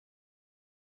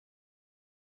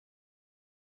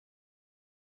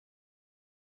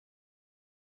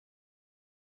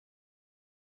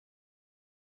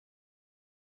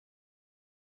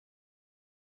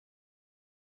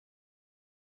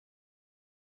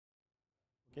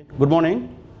Okay. Good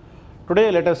morning. Today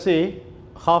let us see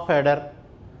half adder,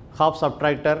 half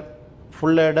subtractor,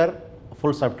 full adder,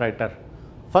 full subtractor.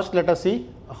 First let us see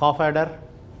half adder.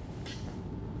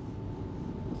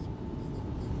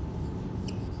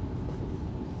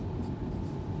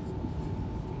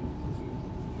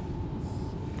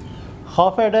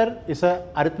 Half adder is a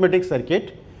arithmetic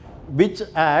circuit which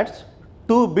adds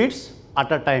 2 bits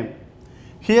at a time.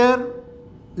 Here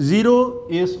 0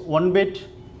 is 1 bit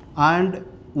and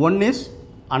 1 is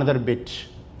another bit.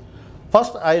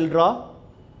 First I will draw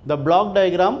the block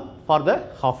diagram for the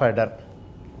half adder.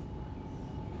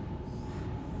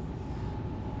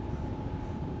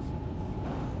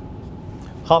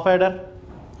 Half adder,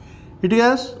 it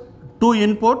has 2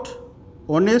 input,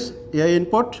 one is A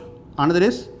input, another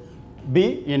is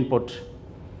B input,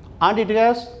 and it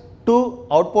has 2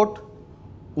 output,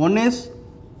 one is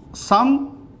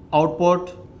sum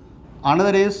output,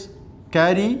 another is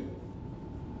carry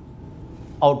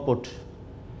output.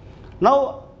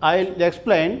 Now I will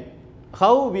explain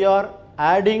how we are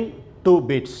adding 2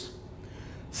 bits.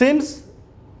 Since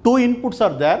 2 inputs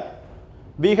are there,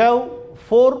 we have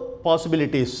 4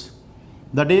 possibilities,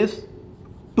 that is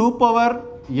 2 power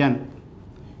n.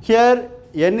 Here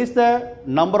n is the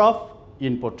number of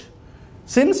input.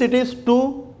 Since it is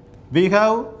 2, we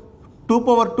have 2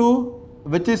 power 2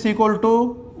 which is equal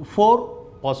to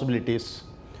 4 possibilities.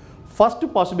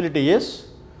 First possibility is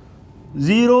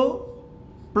 0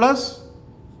 plus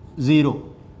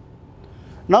 0.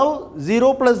 Now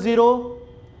 0 plus 0,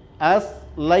 as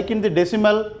like in the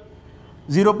decimal,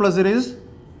 0 plus 0 is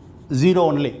 0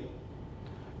 only.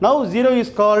 Now 0 is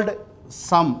called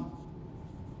sum.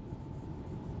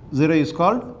 0 is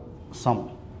called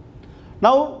sum.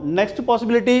 Now next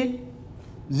possibility,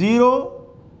 0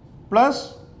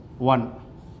 plus 1.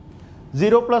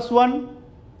 0 plus 1,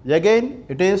 again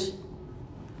it is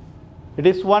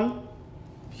 1.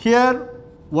 Here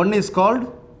 1 is called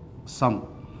sum.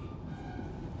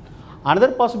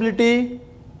 Another possibility,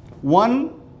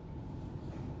 1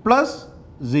 plus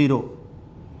 0.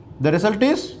 The result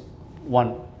is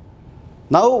 1.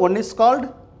 Now 1 is called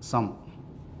sum.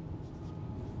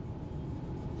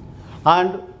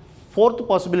 And fourth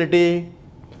possibility,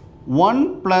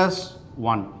 1 plus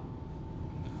 1.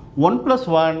 1 plus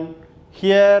 1,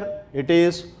 here it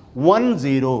is 1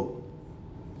 0.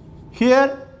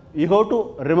 Here you have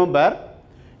to remember,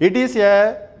 it is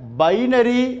a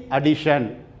binary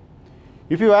addition.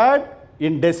 If you add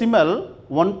in decimal,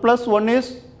 1 plus 1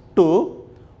 is 2,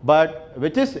 but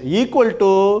which is equal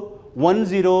to 1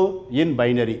 0 in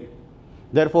binary.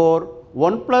 Therefore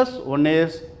 1 plus 1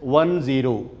 is 1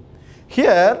 0.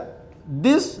 Here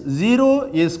this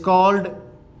 0 is called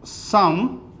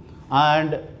sum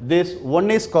and this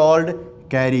 1 is called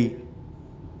carry.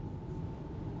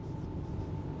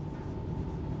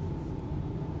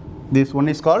 This one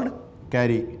is called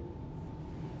carry.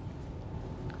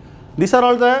 These are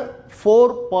all the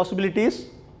 4 possibilities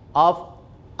of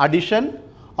addition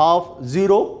of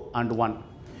 0 and 1.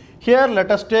 Here let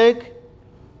us take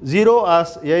 0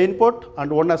 as A input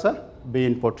and 1 as a B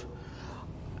input.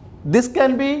 This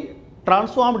can be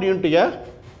transformed into a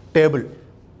table.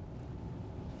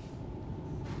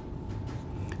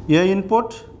 A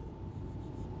input,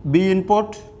 B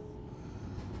input,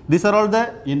 these are all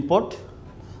the input,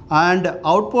 and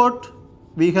output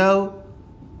we have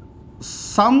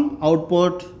sum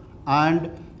output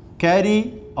and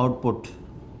carry output.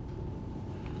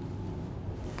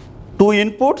 2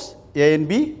 inputs A and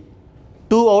B,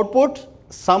 2 outputs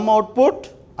sum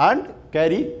output and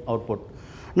carry output.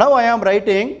 Now I am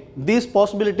writing these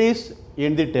possibilities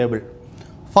in the table.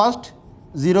 First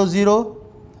 0 0,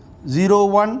 0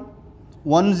 1,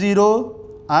 1 0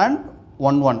 and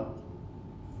 1 1.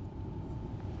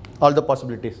 All the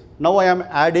possibilities. Now I am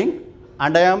adding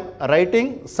and I am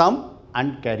writing sum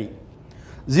and carry.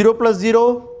 0 plus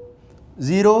 0,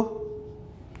 0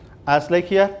 as like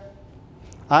here,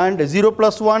 and 0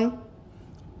 plus 1,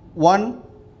 1,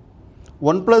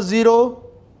 1 plus 0,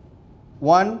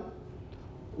 1,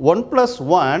 1 plus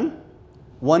 1,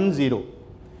 1 0.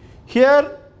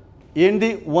 Here in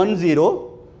the 1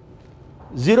 0,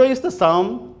 0 is the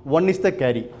sum, 1 is the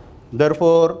carry.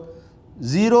 Therefore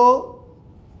 0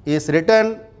 is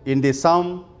written in the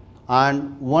sum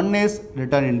and 1 is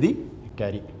written in the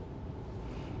carry.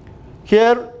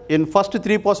 Here in first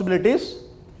 3 possibilities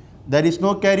there is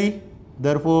no carry,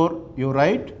 therefore you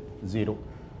write 0.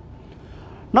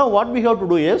 Now what we have to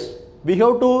do is, we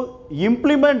have to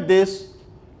implement this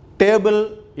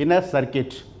table in a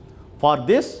circuit. For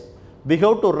this we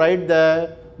have to write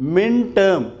the min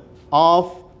term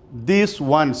of these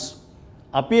ones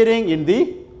appearing in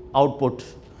the output.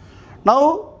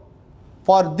 Now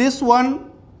for this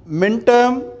one,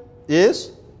 minterm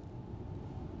is,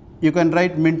 you can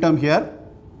write minterm here,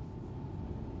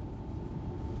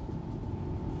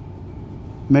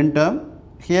 minterm,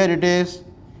 here it is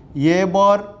A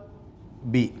bar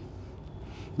B.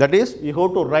 That is, you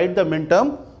have to write the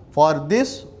minterm for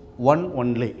this one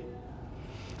only.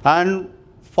 And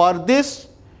for this,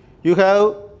 you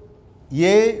have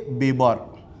A B bar.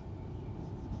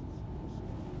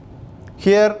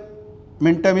 Here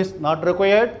minterm is not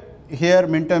required, here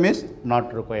minterm is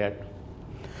not required.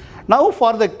 Now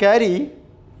for the carry,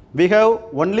 we have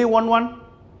only one.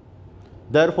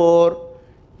 Therefore,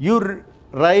 you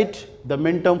write the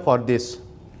minterm for this.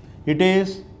 It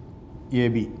is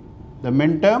AB. The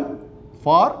minterm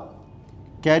for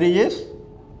carry is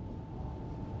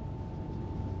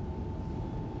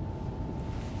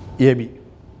AB.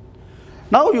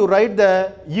 Now you write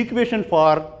the equation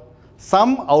for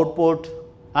sum output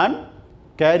and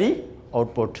carry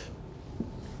output.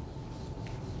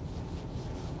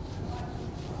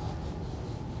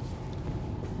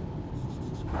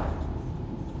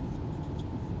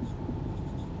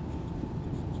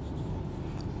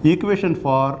 Equation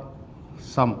for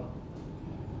sum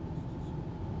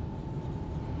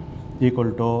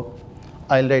equal to,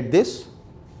 I will write this,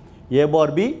 A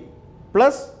bar B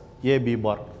plus A B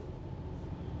bar.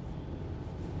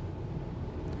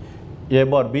 A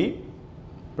bar B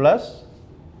plus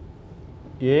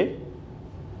A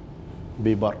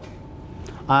B bar.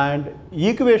 And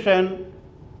equation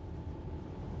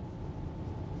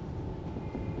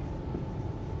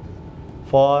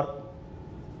for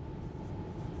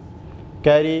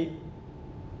carry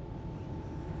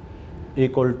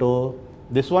equal to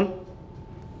this one,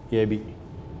 AB.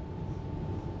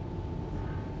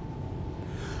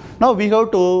 Now we have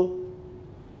to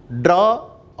draw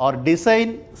or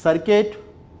design circuit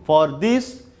for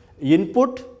this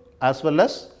input as well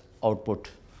as output.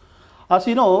 As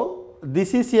you know,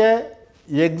 this is a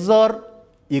XOR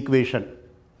equation,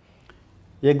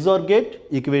 XOR gate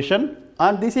equation,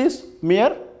 and this is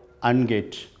mere AND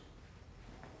gate.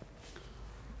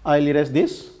 I will erase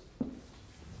this.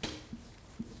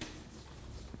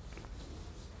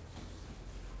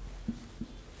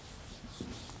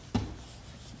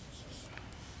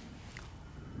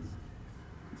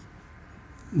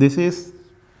 This is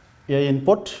a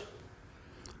input,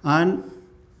 and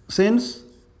since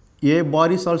A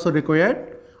bar is also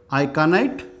required, I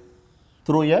connect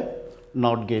through a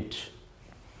NOT gate,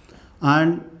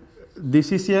 and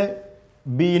this is a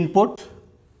B input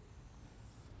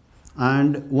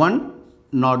and one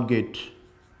NOT gate.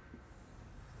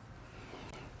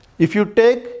 If you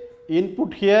take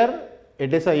input here,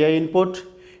 it is a input.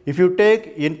 If you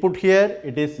take input here,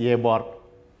 it is A bar.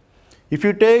 If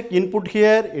you take input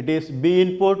here, it is B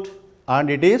input and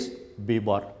it is B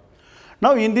bar.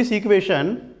 Now in this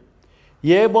equation,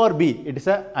 A bar B, it is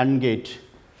a AND gate.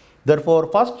 Therefore,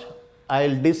 first I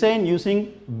will design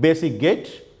using basic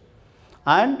gate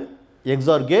and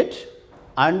XOR gate,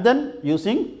 and then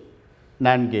using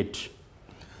NAND gate.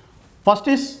 First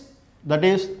is, that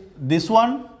is this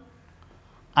one,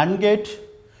 AND gate,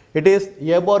 it is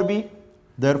A bar B.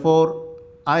 Therefore,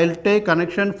 I will take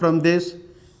connection from this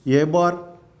A bar,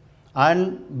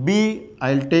 and B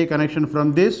I will take connection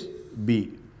from this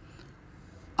B.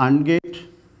 AND gate,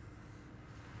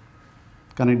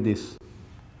 connect this,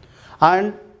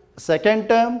 and second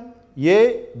term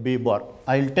A B bar,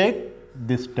 I will take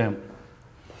this term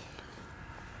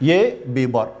A B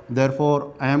bar.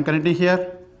 Therefore, I am connecting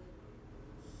here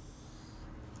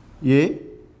A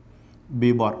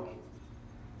B bar.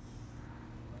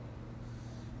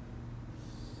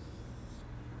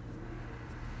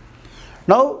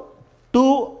 Now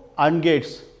two AND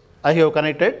gates, I have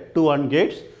connected two AND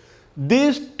gates.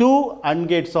 These two AND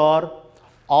gates are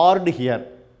ORed here.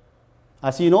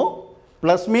 As you know,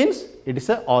 plus means it is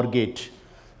a OR gate.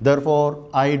 Therefore,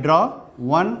 I draw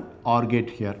one OR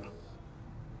gate here.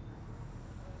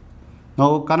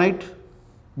 Now connect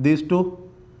these two.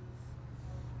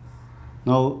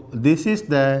 Now this is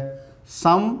the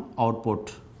sum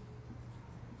output.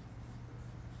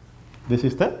 This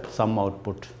is the sum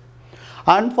output.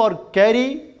 And for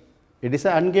carry, it is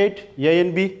an AND gate A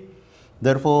and B.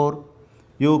 Therefore,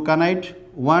 you connect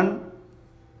one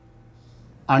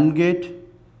AND gate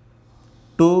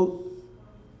to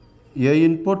A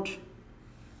input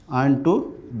and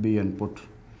to B input.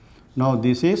 Now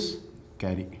this is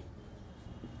carry.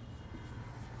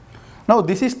 Now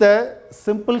this is the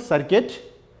simple circuit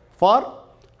for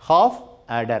half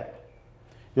adder.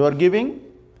 You are giving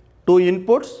two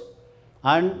inputs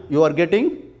and you are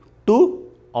getting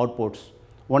two outputs.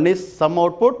 One is sum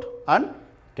output and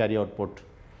carry output.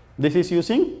 This is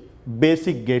using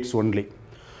basic gates only.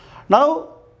 Now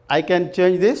I can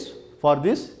change this for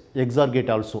this XOR gate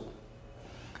also.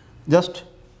 Just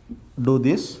do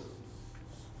this.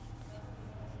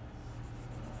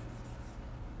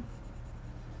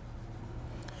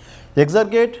 XOR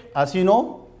gate, as you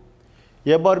know,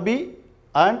 A bar B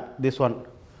and this one.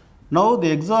 Now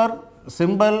the XOR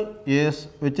symbol is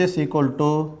which is equal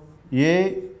to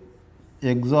A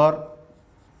XOR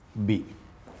B.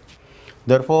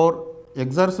 Therefore,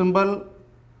 XOR symbol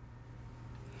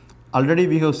already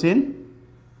we have seen.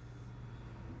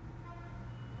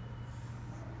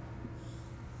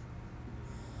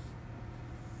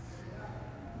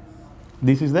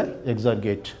 This is the XOR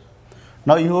gate.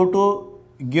 Now you have to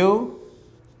give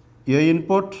A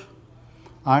input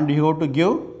and you have to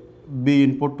give B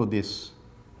input to this.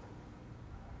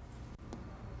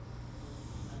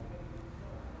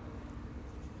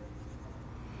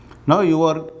 Now you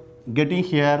are getting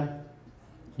here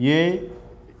A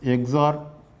XOR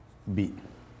B.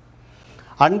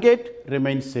 AND gate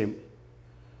remains same.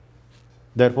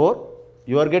 Therefore,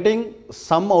 you are getting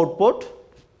some output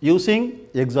using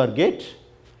XOR gate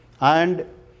and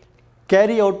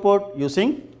carry output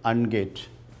using AND gate.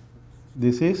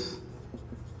 This is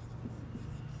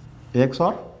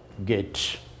XOR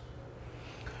gate.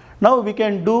 Now we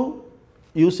can do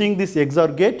using this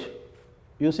XOR gate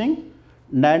using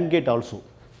NAND gate also.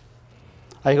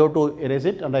 I have to erase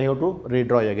it and I have to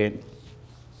redraw again.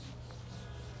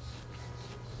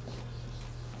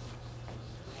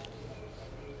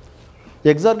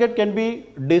 XOR gate can be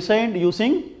designed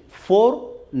using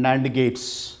 4 NAND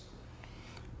gates.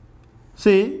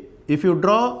 See, if you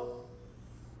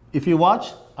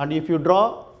watch and if you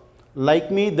draw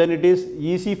like me, then it is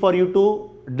easy for you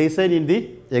to design in the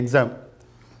exam.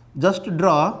 Just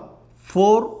draw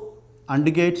 4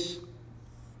 AND gates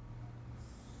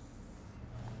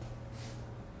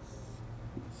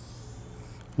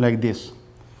like this.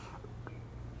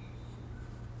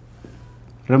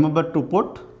 Remember to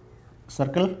put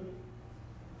circle,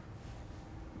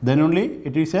 then only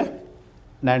it is a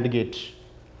NAND gate.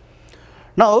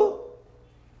 Now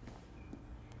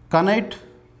connect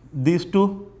these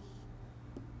two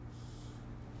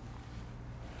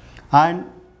and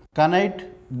connect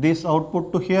this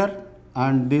output to here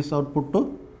and this output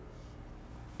to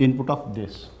input of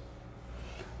this.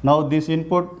 Now this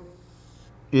input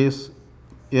is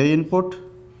A input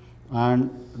and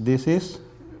this is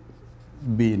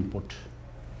B input.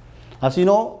 As you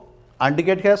know, AND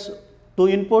gate has 2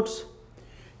 inputs.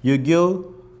 You give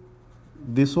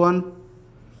this one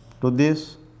to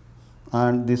this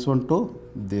and this one to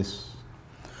this.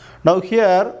 Now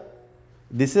here,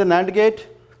 this is an AND gate,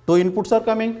 2 inputs are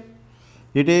coming.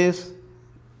 It is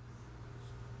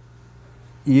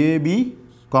AB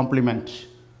complement,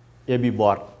 AB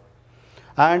bar.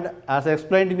 And as I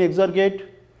explained in XOR gate,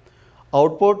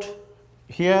 output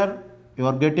here you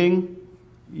are getting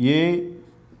A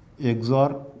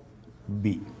XOR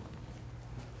B.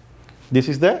 This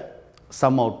is the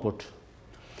sum output.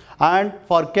 And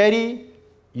for carry,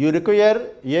 you require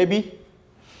AB.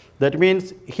 That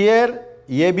means here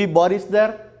AB bar is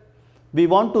there. We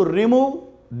want to remove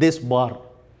this bar.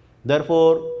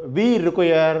 Therefore, we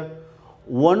require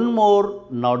one more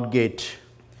NOT gate.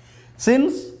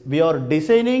 Since we are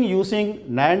designing using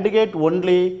NAND gate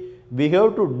only, we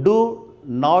have to do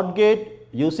NOT gate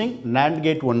using NAND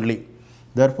gate only.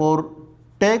 Therefore,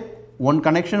 take one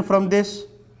connection from this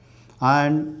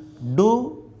and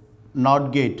do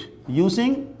NOT gate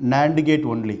using NAND gate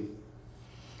only.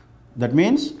 That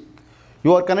means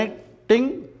you are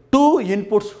connecting 2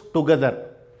 inputs together.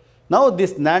 Now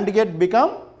this NAND gate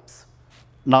becomes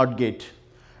NOT gate.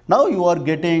 Now you are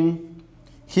getting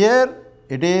here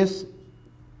it is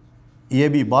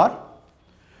AB bar.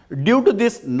 Due to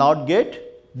this NOT gate,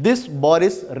 this bar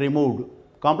is removed,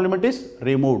 complement is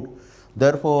removed.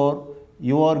 Therefore,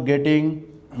 you are getting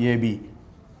AB.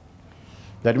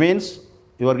 That means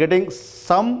you are getting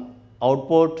sum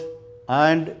output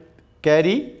and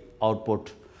carry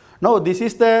output. Now this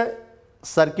is the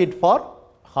circuit for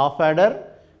half adder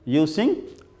using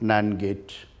NAND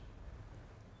gate.